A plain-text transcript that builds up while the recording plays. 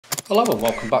Hello and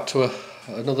welcome back to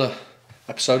another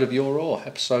episode of YOURRAW,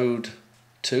 episode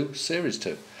 2, series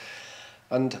 2.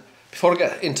 And before I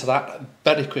get into that,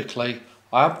 very quickly,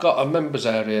 I have got a members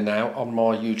area now on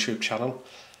my YouTube channel.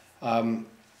 I think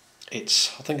it's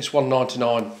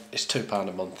 $1.99, it's £2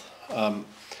 a month.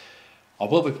 I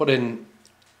will be putting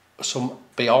some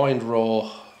behind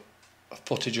RAW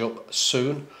footage up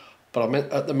soon, but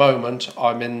at the moment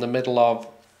I'm in the middle of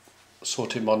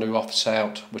sorting my new office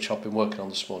out, which I've been working on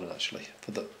this morning actually for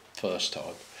the first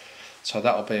time. So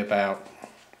that'll be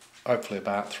hopefully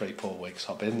about 3-4 weeks.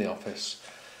 I'll be in the office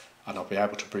and I'll be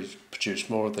able to produce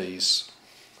more of these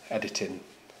editing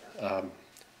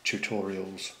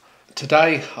tutorials.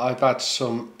 Today I've had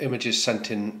some images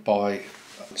sent in by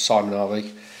Simon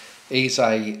Harvey. He's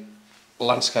a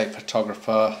landscape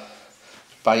photographer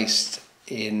based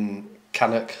in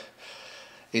Cannock.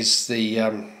 He's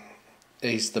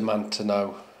the man to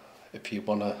know if you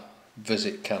want to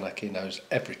visit Cannock. He knows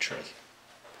every tree.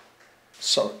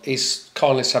 So he's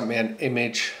kindly sent me an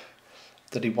image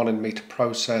that he wanted me to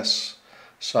process.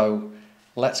 So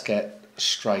let's get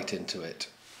straight into it.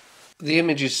 The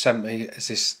image he sent me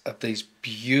is of these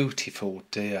beautiful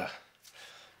deer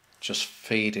just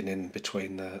feeding in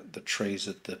between the trees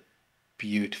of the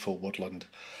beautiful woodland.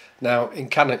 Now in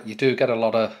Cannock you do get a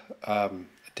lot of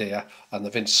deer, and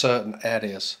they're in certain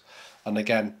areas. And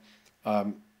again,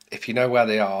 if you know where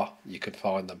they are, you can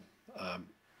find them.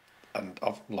 And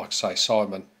like I say,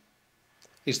 Simon,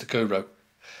 he's the guru.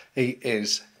 He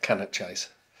is Cannock Chase.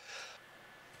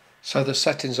 So the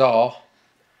settings are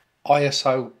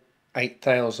ISO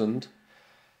 8000,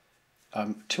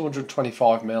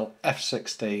 225mm,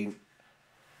 f16,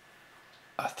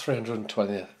 a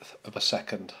 320th of a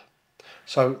second.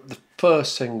 So the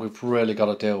first thing we've really got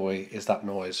to deal with is that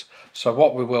noise. So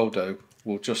what we will do,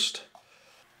 we'll just,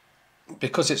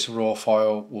 because it's a raw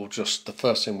file, the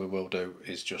first thing we will do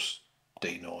is just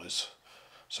denoise.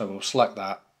 So we'll select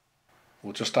that.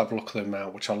 We'll just have a look at the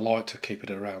amount, which I like to keep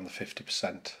it around the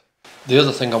 50%. The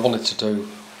other thing I wanted to do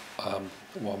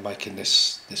while making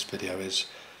this video is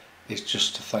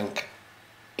just to thank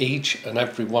each and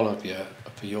every one of you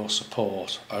for your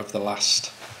support over the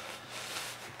last,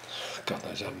 God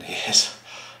knows how many years.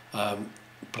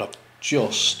 But I've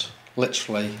just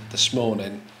literally this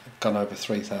morning gone over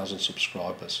 3,000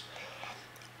 subscribers.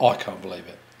 I can't believe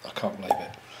it. I can't believe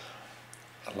it.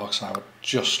 And like I say, I would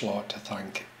just like to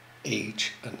thank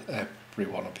each and every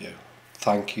one of you.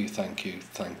 Thank you, thank you,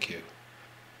 thank you.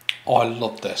 I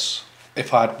love this.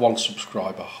 If I had 1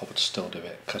 subscriber, I would still do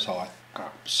it because I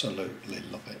absolutely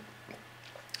love it.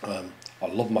 I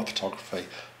love my photography.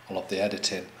 I love the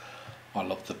editing. I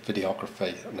love the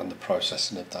videography and then the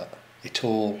processing of that. It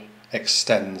all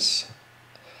extends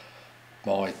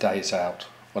my days out.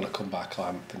 When I come back I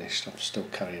haven't finished, I'm still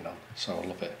carrying on, so I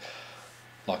love it.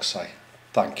 Like I say,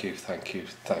 thank you, thank you,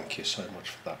 thank you so much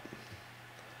for that.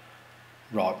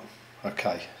 Right,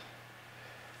 okay,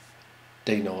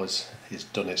 denoise has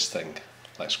done its thing,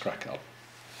 let's crack on.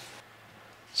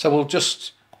 So we'll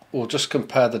just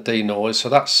compare the denoise. So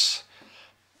that's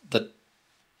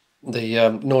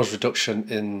the noise reduction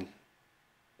in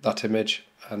that image,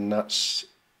 and that's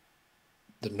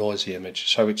the noisy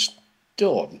image. So it's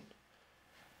done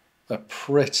a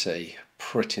pretty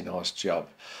nice job.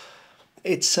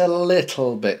 It's a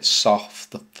little bit soft,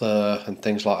 the fur and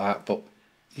things like that, but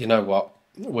you know what,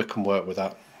 we can work with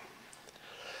that.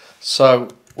 So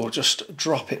we'll just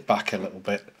drop it back a little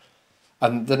bit,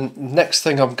 and the next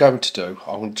thing I'm going to do,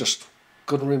 I'm just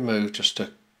going to remove just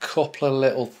a couple of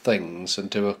little things and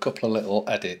do a couple of little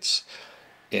edits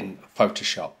in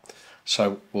Photoshop.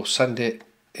 So we'll send it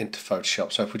into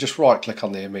Photoshop. So if we just right click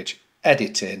on the image,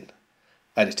 edit in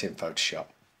Photoshop,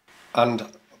 and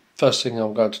first thing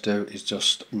I'm going to do is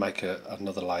just make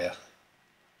another layer,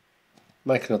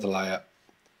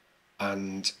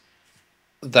 and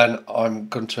then I'm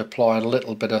going to apply a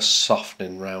little bit of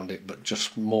softening around it, but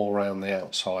just more around the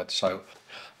outside. So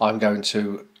I'm going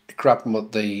to grab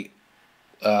the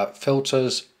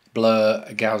filters, blur,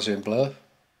 Gaussian blur,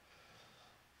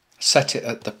 set it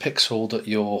at the pixel that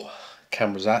your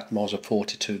camera's at. Mine's a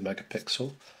 42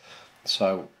 megapixel,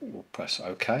 so we'll press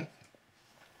OK.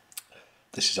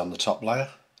 This is on the top layer.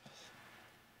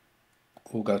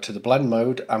 We'll go to the blend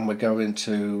mode and we're going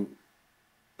to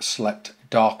select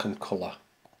darken colour,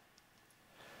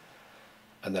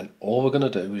 and then all we're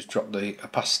going to do is drop the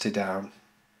opacity down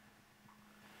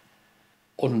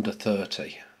under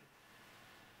 30,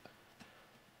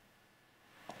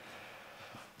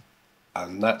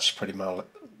 and that's pretty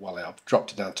well, I've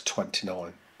dropped it down to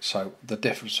 29. So the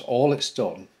difference, all it's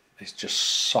done is just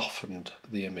softened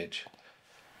the image,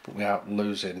 but without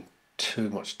losing too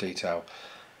much detail,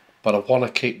 but I want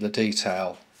to keep the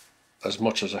detail as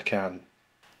much as I can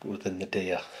within the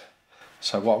deer.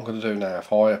 So what I'm going to do now,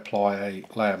 if I apply a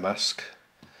layer mask,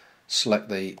 select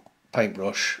the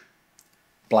paintbrush,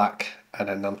 black, and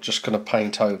then I'm just going to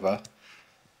paint over.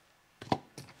 I'm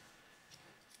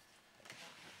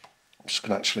just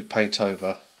going to actually paint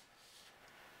over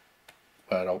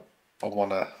where I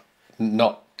want to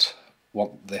not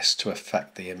want this to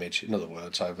affect the image. In other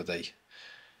words, over the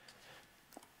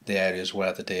areas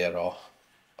where the deer are.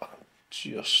 I'm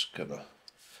just going to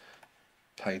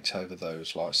paint over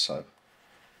those like so.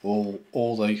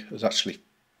 There's actually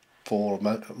 4,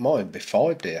 mine be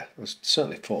 5 deer, there's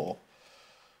certainly 4.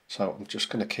 So I'm just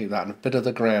going to keep that, and a bit of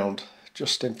the ground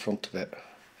just in front of it.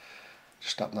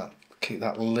 Just keep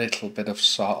that little bit of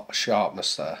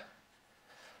sharpness there.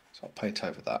 So I'll paint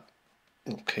over that,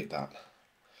 and keep that.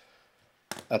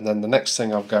 And then the next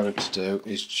thing I'm going to do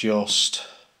is just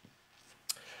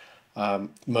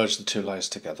merge the 2 layers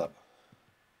together.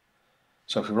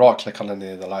 So if we right click on any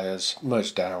of the layers,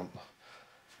 merge down,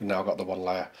 we've now got the 1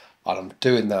 layer. And I'm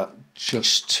doing that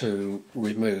just to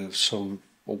remove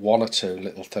 1 or 2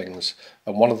 little things.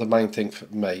 And one of the main things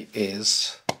for me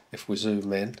is, if we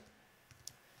zoom in,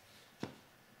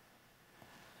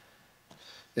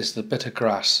 is the bit of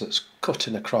grass that's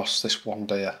cutting across this 1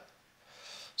 deer.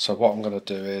 So what I'm going to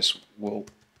do is we'll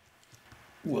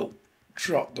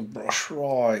drop the brush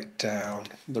right down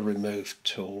the remove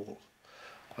tool,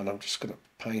 and I'm just going to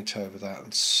paint over that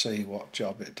and see what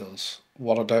job it does.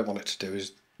 What I don't want it to do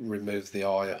is remove the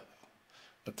eye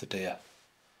of the deer.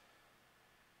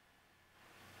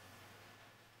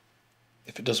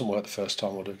 If it doesn't work the first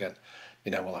time, we'll do it again.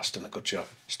 You know, well, that's done a good job.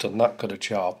 It's done that good a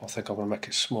job. I think I'm going to make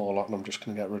it smaller, and I'm just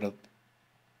going to get rid of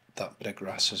that bit of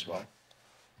grass as well.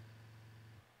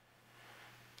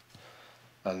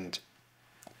 And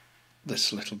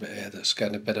this little bit here that's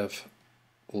getting a bit of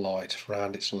light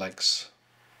around its legs.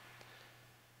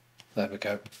 There we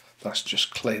go. That's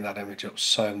just cleaned that image up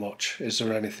so much. Is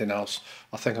there anything else?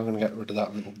 I think I'm going to get rid of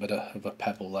that little bit of a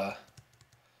pebble there.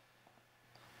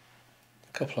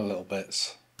 A couple of little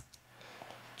bits,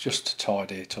 just to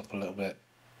tidy it up a little bit.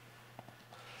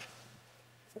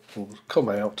 We'll come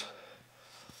out.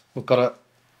 We've got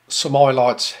some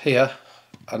highlights here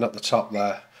and at the top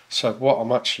there. So what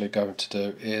I'm actually going to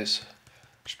do is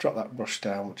just drop that brush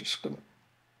down. We're just going to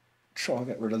try and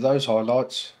get rid of those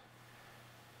highlights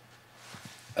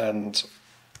and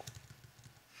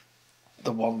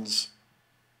the ones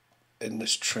in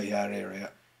this tree area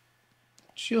here.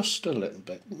 Just a little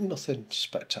bit, nothing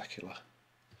spectacular.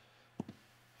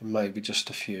 And maybe just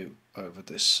a few over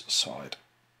this side.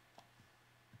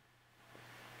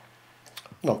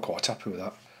 And I'm quite happy with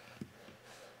that.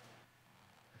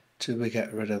 Till we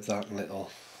get rid of that little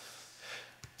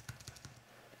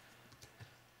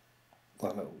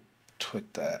twig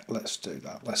there. Let's do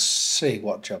that. Let's see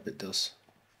what job it does.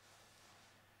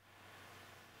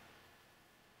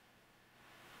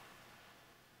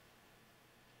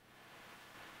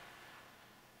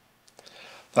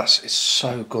 It's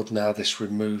so good now. This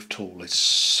remove tool is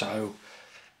so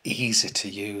easy to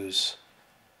use,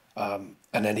 and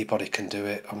anybody can do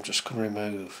it. I'm just going to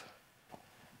remove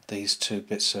these 2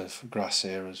 bits of grass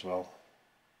here as well.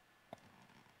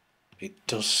 It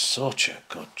does such a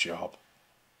good job.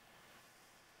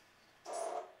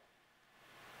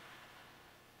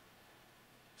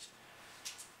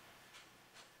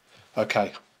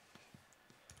 Okay,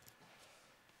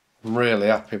 I'm really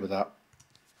happy with that.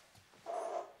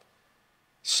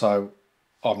 So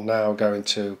I'm now going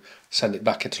to send it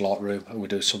back into Lightroom and we'll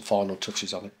do some final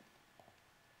touches on it.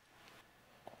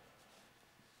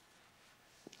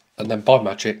 And then by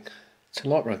magic, it's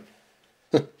in Lightroom.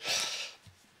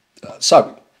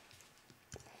 So,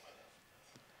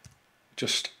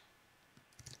 just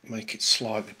make it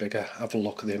slightly bigger, have a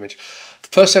look at the image. The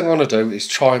first thing I want to do is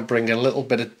try and bring a little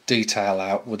bit of detail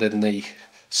out within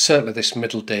certainly this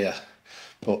middle deer,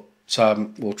 but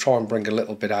we'll try and bring a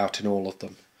little bit out in all of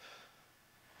them.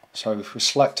 So if we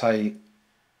select a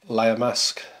layer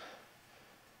mask,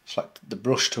 select the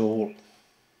brush tool,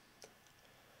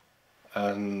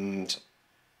 and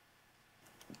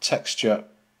texture,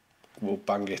 we'll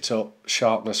bang it up,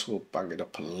 sharpness, we'll bang it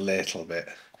up a little bit,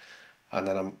 and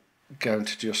then I'm going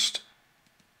to just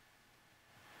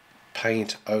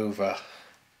paint over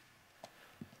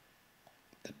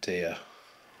the deer.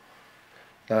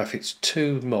 Now if it's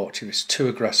too much, if it's too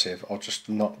aggressive, I'll just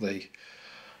knock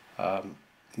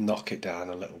it down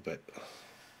a little bit.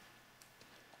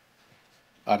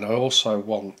 And I also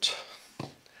want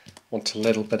a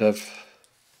little bit of,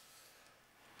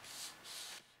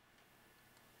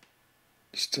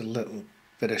 just a little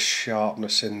bit of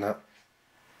sharpness in that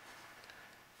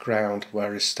ground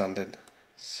where he's standing.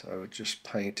 So just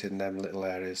painting them little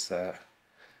areas there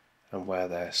and where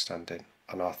they're standing,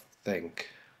 and I think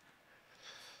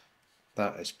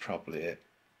that is probably it.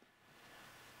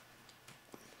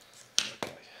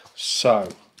 Okay. So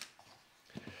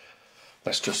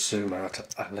let's just zoom out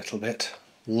a little bit.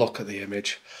 Look at the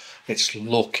image. It's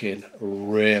looking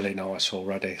really nice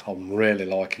already. I'm really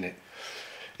liking it.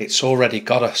 It's already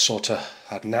got a sort of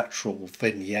a natural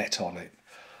vignette on it,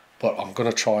 but I'm going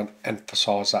to try and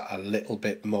emphasize that a little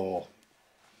bit more.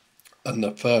 And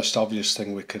the first obvious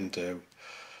thing we can do,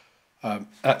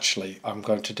 actually I'm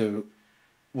going to do,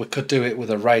 we could do it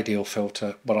with a radial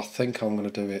filter, but I think I'm going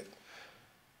to do it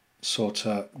sort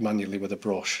of manually with a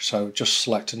brush. So just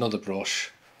select another brush,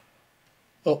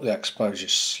 up the exposure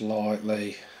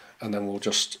slightly, and then we'll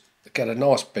just get a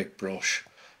nice big brush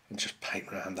and just paint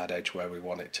around that edge where we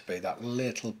want it to be that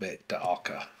little bit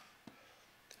darker.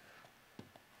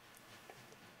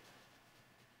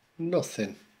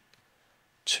 Nothing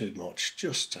too much,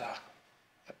 just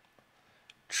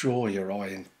draw your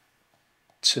eye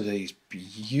into these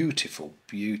beautiful,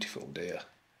 beautiful deer.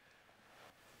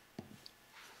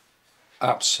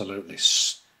 Absolutely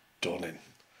stunning.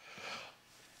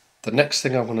 The next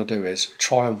thing I'm going to do is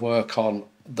try and work on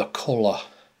the colour.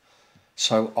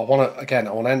 So I want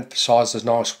to emphasise the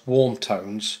nice warm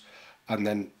tones, and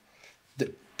then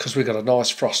because we've got a nice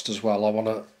frost as well, I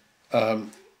want to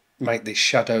make these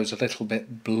shadows a little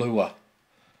bit bluer.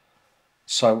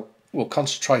 So we'll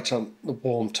concentrate on the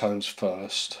warm tones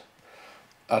first,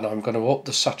 and I'm going to up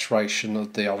the saturation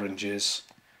of the oranges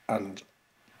and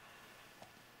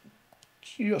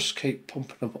just keep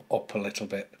pumping them up a little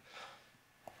bit,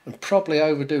 and probably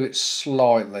overdo it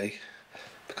slightly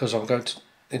because I'm going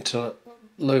into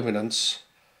luminance,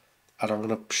 and I'm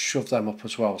going to shove them up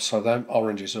as well, so them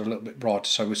oranges are a little bit brighter,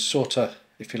 so we sort of,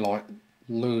 if you like,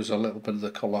 lose a little bit of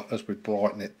the colour as we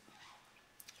brighten it.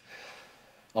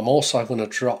 I'm also going to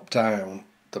drop down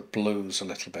the blues a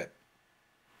little bit.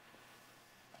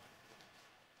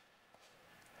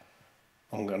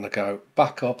 I'm going to go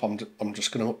back up, I'm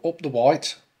just going to up the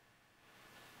white.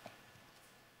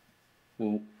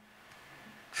 We'll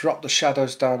drop the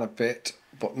shadows down a bit,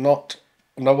 but not,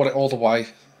 I don't want it all the way.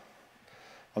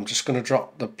 I'm just going to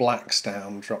drop the blacks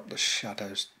down, drop the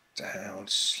shadows down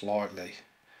slightly.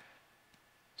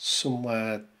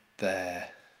 Somewhere there.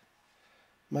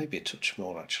 Maybe a touch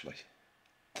more actually.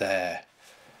 There.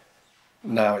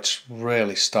 Now it's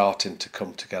really starting to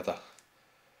come together.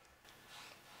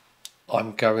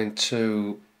 I'm going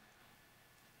to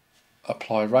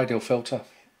apply radial filter.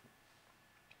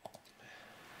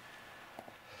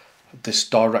 This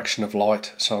direction of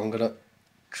light, so I'm going to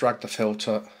drag the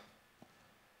filter,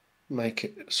 make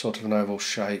it sort of an oval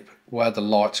shape where the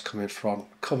light's coming from,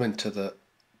 come into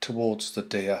towards the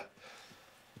deer,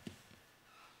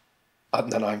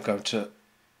 and then I'm going to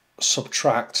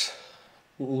subtract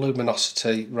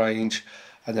luminosity range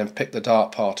and then pick the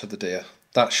dark part of the deer.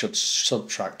 That should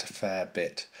subtract a fair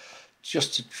bit.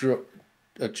 Just to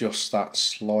adjust that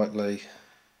slightly,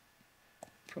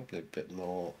 probably a bit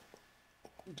more,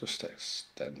 just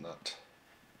extend that.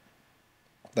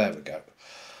 There we go.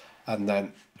 And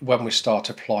then when we start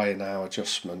applying our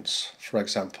adjustments, for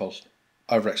example,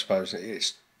 overexposing,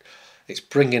 it's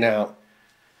bringing out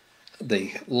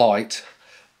the light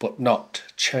but not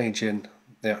changing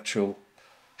the actual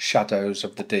shadows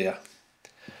of the deer.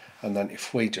 And then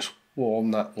if we just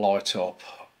warm that light up,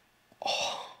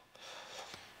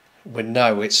 we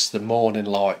know it's the morning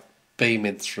light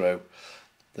beaming through,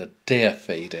 the deer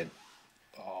feeding.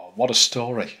 Oh, what a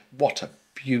story, what a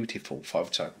beautiful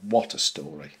photo, what a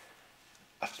story.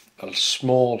 A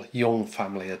small young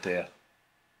family of deer,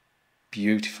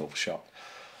 beautiful shot.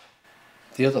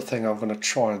 The other thing I'm going to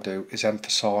try and do is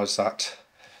emphasise that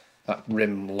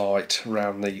rim light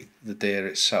around the deer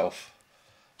itself.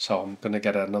 So I'm going to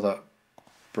get another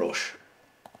brush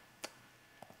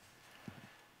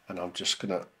and I'm just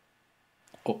going to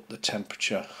up the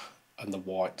temperature and the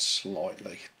white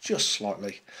slightly, just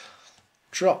slightly.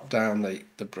 Drop down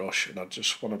the brush, and I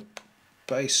just want to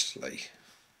basically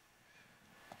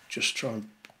just try and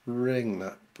bring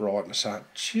that brightness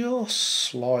out just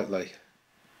slightly,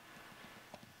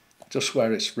 just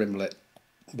where it's rimlet,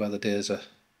 where the deers are.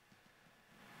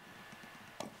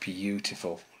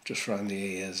 Beautiful, just around the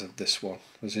ears of this one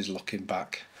as he's looking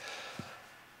back.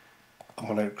 I'm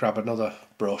going to grab another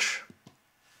brush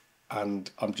and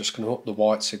I'm just going to up the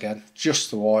whites again,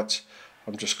 just the whites.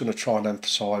 I'm just going to try and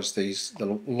emphasise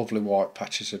the lovely white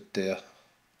patches of deer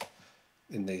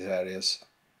in these areas,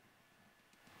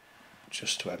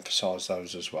 just to emphasise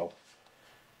those as well.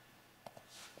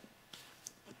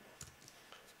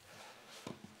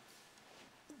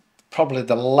 probably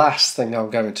the last thing I'm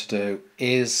going to do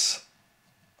is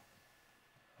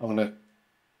I'm going to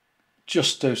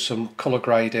just do some colour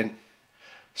grading.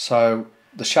 So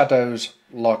the shadows,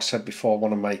 like I said before, I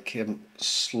want to make them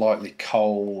slightly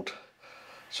cold.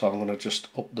 So I'm going to just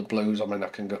up the blues. I mean, I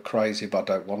can go crazy, but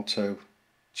I don't want to.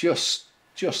 Just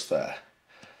there.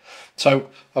 So,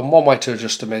 and one way to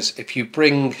adjust them is if you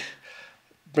bring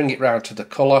it round to the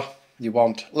colour you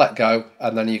want, let go,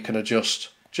 and then you can adjust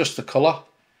just the colour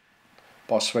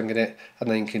by swinging it, and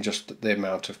then you can adjust the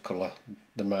amount of colour,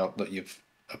 the amount that you've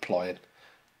applied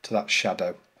to that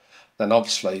shadow. Then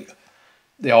obviously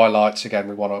the highlights, again,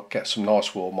 we want to get some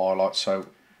nice warm highlights, so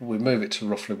we move it to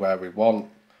roughly where we want.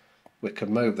 We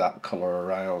can move that colour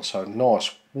around, so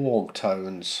nice warm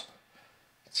tones.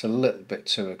 It's a little bit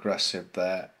too aggressive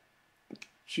there.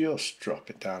 Just drop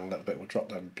it down a little bit. We'll drop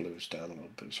them blues down a little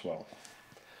bit as well.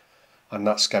 And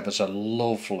that's given us a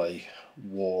lovely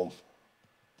warm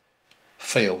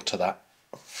feel to that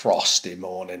frosty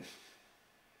morning.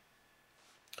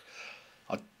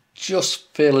 I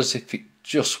just feel as if it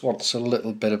just wants a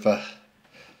little bit of a,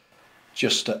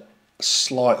 just a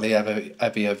slightly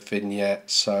heavier vignette.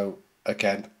 So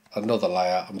again, another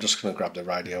layer. I'm just going to grab the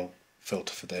radial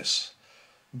filter for this.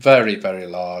 Very, very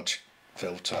large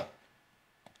filter.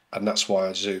 And that's why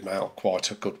I zoom out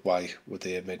quite a good way with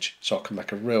the image, so I can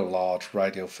make a real large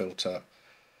radial filter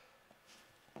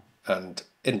and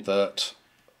invert.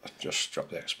 Just drop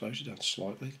the exposure down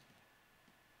slightly.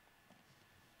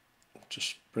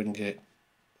 Just bring it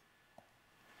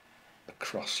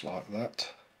across like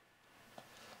that.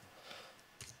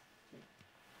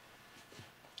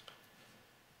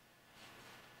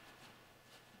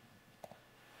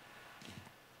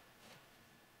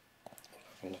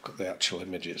 Look at the actual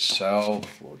image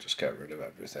itself. We'll just get rid of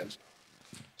everything.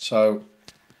 So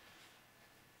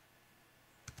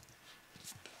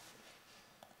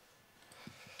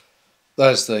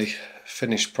there's the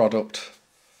finished product.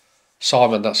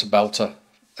 Simon, that's a belter.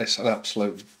 It's an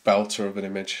absolute belter of an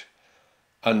image,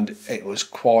 and it was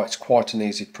quite an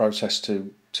easy process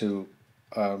to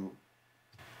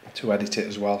edit it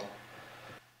as well.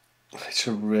 It's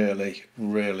a really,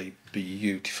 really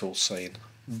beautiful scene.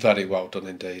 Very well done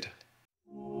indeed.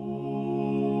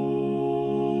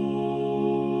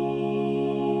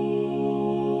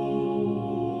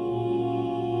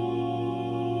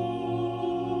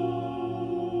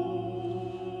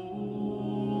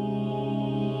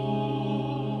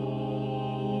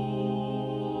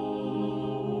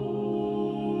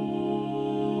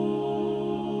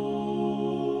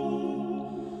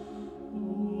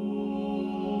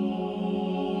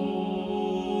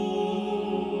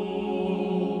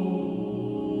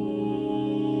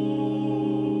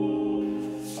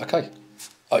 Okay,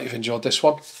 hope you've enjoyed this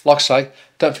one. Like I say,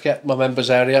 don't forget my members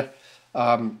area.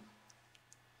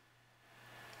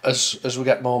 As we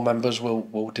get more members,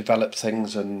 we'll develop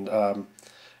things, and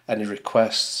any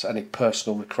requests, any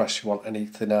personal requests you want,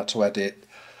 anything how to edit,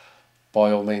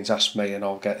 by all means ask me and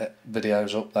I'll get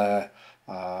videos up there.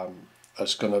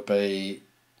 There's going to be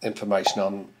information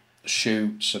on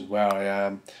shoots and where I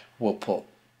am. We'll put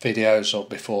videos up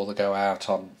before they go out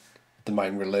on the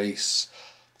main release.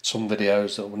 Some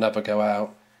videos that will never go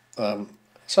out.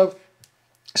 So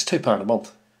it's £2 a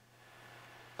month.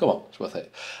 Come on, it's worth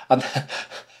it.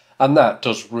 And that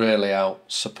does really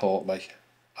help support me.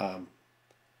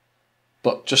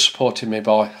 But just supporting me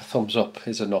by a thumbs up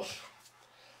is enough.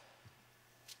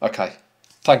 Okay,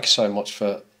 thank you so much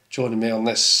for joining me on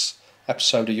this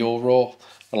episode of YOURRAW.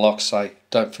 And like I say,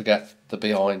 don't forget the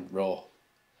behind RAW.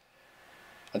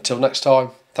 Until next time,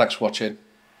 thanks for watching,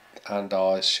 and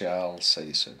I shall see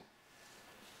you soon.